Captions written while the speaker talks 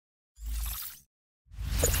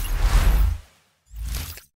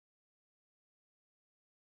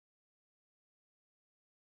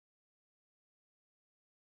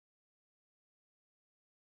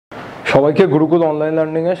সবাইকে Gurukul online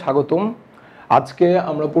learning এ স্বাগতম। আজকে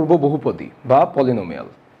আমরা পড়ব বহুপদী বা পলিনোমিয়াল।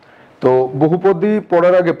 তো বহুপদী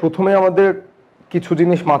পড়ার আগে প্রথমে আমাদের কিছু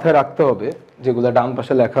জিনিস মাথায় রাখতে হবে, যেগুলো ডান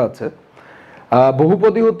পাশে লেখা আছে।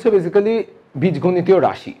 বহুপদী হচ্ছে বেসিক্যালি বীজগণিতীয়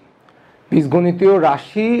রাশি। বীজগণিতীয়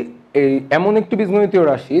রাশি এই এমন একটি বীজগণিতীয়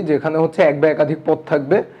রাশি যেখানে হচ্ছে এক বা একাধিক পদ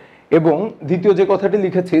থাকবে, এবং দ্বিতীয় যে কথাটি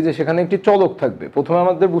লিখেছি যে সেখানে একটি চলক থাকবে। প্রথমে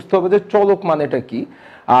আমাদের বুঝতে হবে যে চলক মানেটা কি,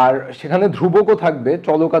 আর সেখানে ধ্রুবকও থাকবে।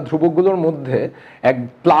 চলক আর ধ্রুবকগুলোর মধ্যে এক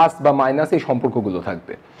প্লাস বা মাইনাস এই সম্পর্কগুলো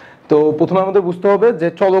থাকবে। তো প্রথমে আমাদের বুঝতে হবে যে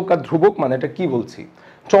চলক আর ধ্রুবক মানেটা কি বলছি।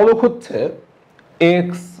 চলক হচ্ছে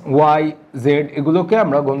এক্স, ওয়াই, জেড, এগুলোকে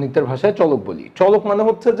আমরা গণিতের ভাষায় চলক বলি। চলক মানে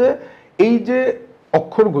হচ্ছে যে এই যে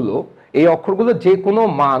অক্ষরগুলো, এই অক্ষরগুলো যে কোনো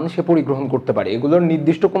মান সে পরিগ্রহণ করতে পারে। এগুলোর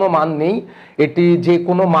নির্দিষ্ট কোনো মান নেই, এটি যে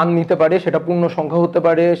কোনো মান নিতে পারে। সেটা পূর্ণ সংখ্যা হতে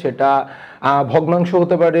পারে, সেটা ভগ্নাংশ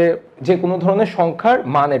হতে পারে, যে কোনো ধরনের সংখ্যার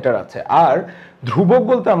মান এটার আছে। আর ধ্রুবক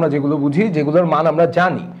বলতে আমরা যেগুলো বুঝি, যেগুলোর মান আমরা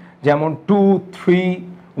জানি, যেমন 2, 3,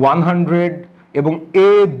 100 এবং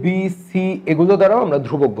এ বি সি, এগুলো দ্বারাও আমরা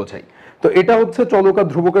ধ্রুবক বোঝাই। তো এটা হচ্ছে চলক আর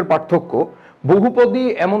ধ্রুবকের পার্থক্য। বহুপদী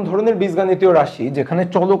এমন ধরনের বীজগণিতীয় রাশি যেখানে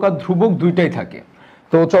চলক আর ধ্রুবক দুইটাই থাকে।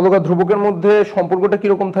 তো চলক আর ধ্রুবকের মধ্যে সম্পর্কটা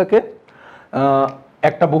কিরকম থাকে,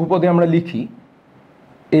 একটা বহুপদী আমরা লিখি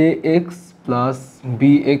এ x plus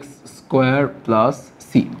B x square plus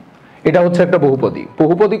C. এটা হচ্ছে একটা বহুপদী।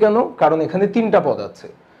 বহুপদী কেন? কারণ এখানে তিনটা পদ আছে,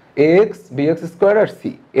 এ এক্স, বি এক্স স্কোয়ার আর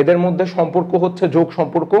সি। এদের মধ্যে সম্পর্ক হচ্ছে যোগ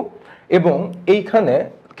সম্পর্ক, এবং এইখানে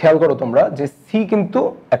খেয়াল করো তোমরা যে সি কিন্তু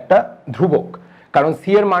একটা ধ্রুবক, কারণ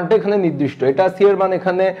সি এর মানটা এখানে নির্দিষ্ট। এটা সি এর মান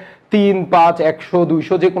এখানে 3, 5, 100,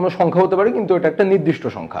 200 যে কোনো সংখ্যা হতে পারে, কিন্তু এটা একটা নির্দিষ্ট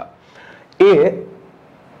সংখ্যা। এ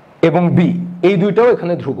এবং বি এই দুইটাও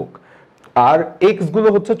এখানে ধ্রুবক, আর এক্স গুলো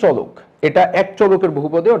হচ্ছে চলক। এটা এক চলকের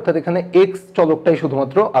বহুপদী, অর্থাৎ এখানে এক্স চলকটাই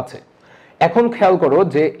শুধুমাত্র আছে। এখন খেয়াল করো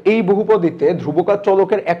যে এই বহুপদীতে ধ্রুবক আর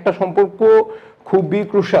চলকের একটা সম্পর্ক খুবই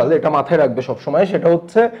ক্রুশাল, এটা মাথায় রাখবে সবসময়। সেটা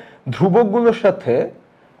হচ্ছে ধ্রুবকগুলোর সাথে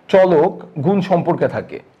চলক গুণ সম্পর্কে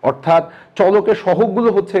থাকে, অর্থাৎ চলকের সহগগুলো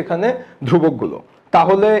হচ্ছে এখানে ধ্রুবকগুলো।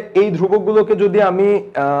 তাহলে এই ধ্রুবকগুলোকে যদি আমি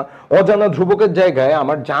অজানা ধ্রুবকের জায়গায়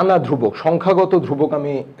আমার জানা ধ্রুবক, সংখ্যাগত ধ্রুবক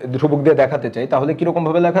আমি ধ্রুবক দিয়ে দেখাতে চাই, তাহলে কিরকম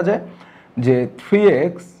ভাবে লেখা যায় যে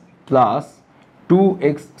 3x plus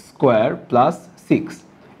 2x square plus 6।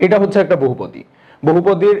 এটা হচ্ছে একটা বহুপদী।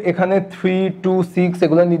 বহুপদীর এখানে 3, 2, 6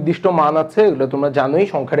 এগুলো নির্দিষ্ট মান আছে, এগুলো তোমরা জানোই।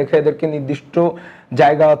 সংখ্যা রেখে এদেরকে নির্দিষ্ট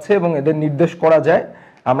জায়গা আছে এবং এদের নির্দেশ করা যায়।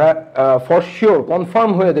 আমরা ফর শিওর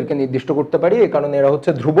কনফার্ম হয়ে এদেরকে নির্দিষ্ট করতে পারি, এই কারণে এরা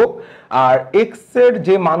হচ্ছে ধ্রুবক। আর এক্স এর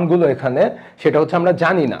যে মানগুলো এখানে, সেটা হচ্ছে আমরা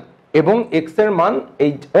জানি না, এবং এক্স এর মান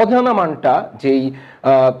এই অজানা মানটা যেই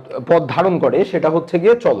পদ ধারণ করে সেটা হচ্ছে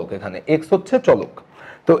গিয়ে চলক। এখানে এক্স হচ্ছে চলক।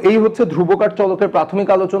 তো এই হচ্ছে ধ্রুবক আর চলকের প্রাথমিক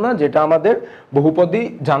আলোচনা, যেটা আমাদের বহুপদী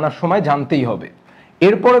জানার সময় জানতেই হবে।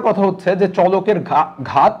 এরপরে কথা হচ্ছে যে চলকের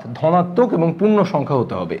ঘাত ধনাত্মক এবং পূর্ণ সংখ্যা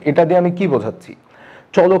হতে হবে। এটা দিয়ে আমি কি বোঝাচ্ছি?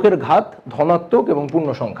 চলকের ঘাত ধনাত্মক এবং পূর্ণ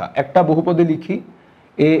সংখ্যা। একটা বহুপদী লিখি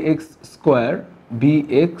এ x square B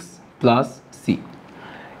x plus C.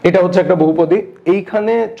 এটা হচ্ছে একটা বহুপদী।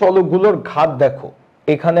 এইখানে চলকগুলোর ঘাত দেখো,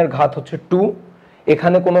 এখানের ঘাত হচ্ছে 2,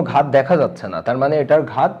 এখানে কোনো ঘাত দেখা যাচ্ছে না, তার মানে এটার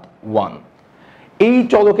ঘাত 1। এই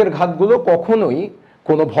চলকের ঘাতগুলো কখনোই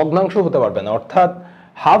কোনো ভগ্নাংশ হতে পারবে না, অর্থাৎ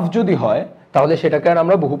হাফ যদি হয় তাহলে সেটাকে আর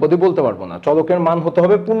আমরা বহুপদী বলতে পারবো না। চলকের মান হতে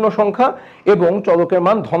হবে পূর্ণ সংখ্যা এবং চলকের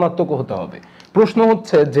মান ধনাত্মক হতে হবে। প্রশ্ন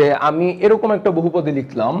হচ্ছে যে আমি এরকম একটা বহুপদী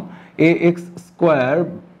লিখলাম এ x square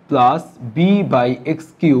plus B by x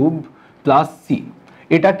cube plus C.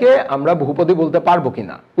 এটাকে আমরা বহুপদী বলতে পারবো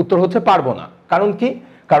কিনা? উত্তর হচ্ছে পারবো না। কারণ কি?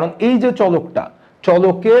 কারণ এই যে চলকটা,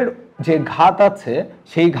 চলকের যে ঘাত আছে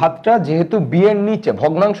সেই ঘাতটা যেহেতু বি এর নিচে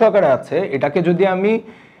ভগ্নাংশ আকারে আছে, এটাকে যদি আমি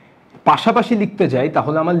পাশাপাশি লিখতে যাই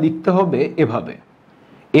তাহলে আমার লিখতে হবে এভাবে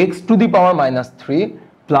x to the power -3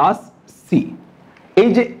 plus C. এই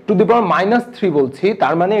যে টু দি পাওয়ার -3 বলছি,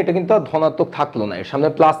 তার মানে এটা কিন্তু আর ধনাত্মক থাকলো না, এর সামনে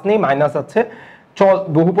প্লাস নেই, মাইনাস আছে।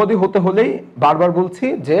 বহুপদী হতে হলেই বারবার বলছি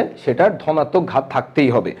যে সেটার ধনাত্মক ঘাত থাকতেই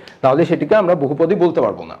হবে, তাহলে সেটিকে আমরা বহুপদী বলতে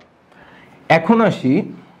পারবো না। এখন আসি,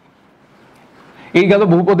 এই গেল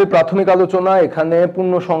বহুপদীর প্রাথমিক আলোচনা। এখানে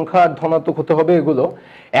পূর্ণ সংখ্যা আর ধনাত্মক হতে হবে এগুলো।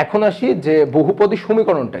 এখন আসি যে বহুপদী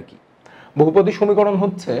সমীকরণটা কি। বহুপদী সমীকরণ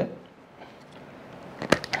হচ্ছে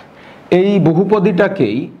এই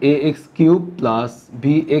বহুপদীটাকেই এ x cube plus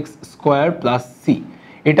B x square plus C,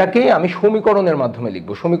 এটাকেই আমি সমীকরণের মাধ্যমে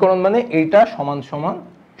লিখবো। সমীকরণ মানে এইটা সমান সমান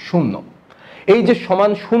 0। এই যে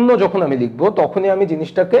সমান শূন্য যখন আমি লিখবো তখনই আমি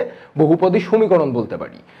জিনিসটাকে বহুপদী সমীকরণ বলতে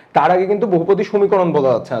পারি। তার আগে কিন্তু বহুপদী সমীকরণ বলা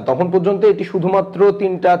যাচ্ছে না, তখন পর্যন্ত এটি শুধুমাত্র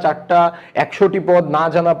 3টা 4টা 100টি পদ, না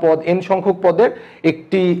জানা পদ, n সংখ্যক পদের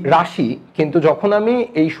একটি রাশি। কিন্তু যখন আমি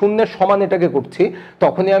এই শূন্যের সমান এটাকে করছি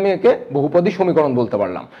তখনই আমি একে বহুপদী সমীকরণ বলতে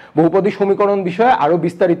পারলাম। বহুপদী সমীকরণ বিষয়ে আরো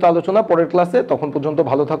বিস্তারিত আলোচনা পরের ক্লাসে, তখন পর্যন্ত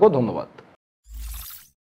ভালো থাকো, ধন্যবাদ।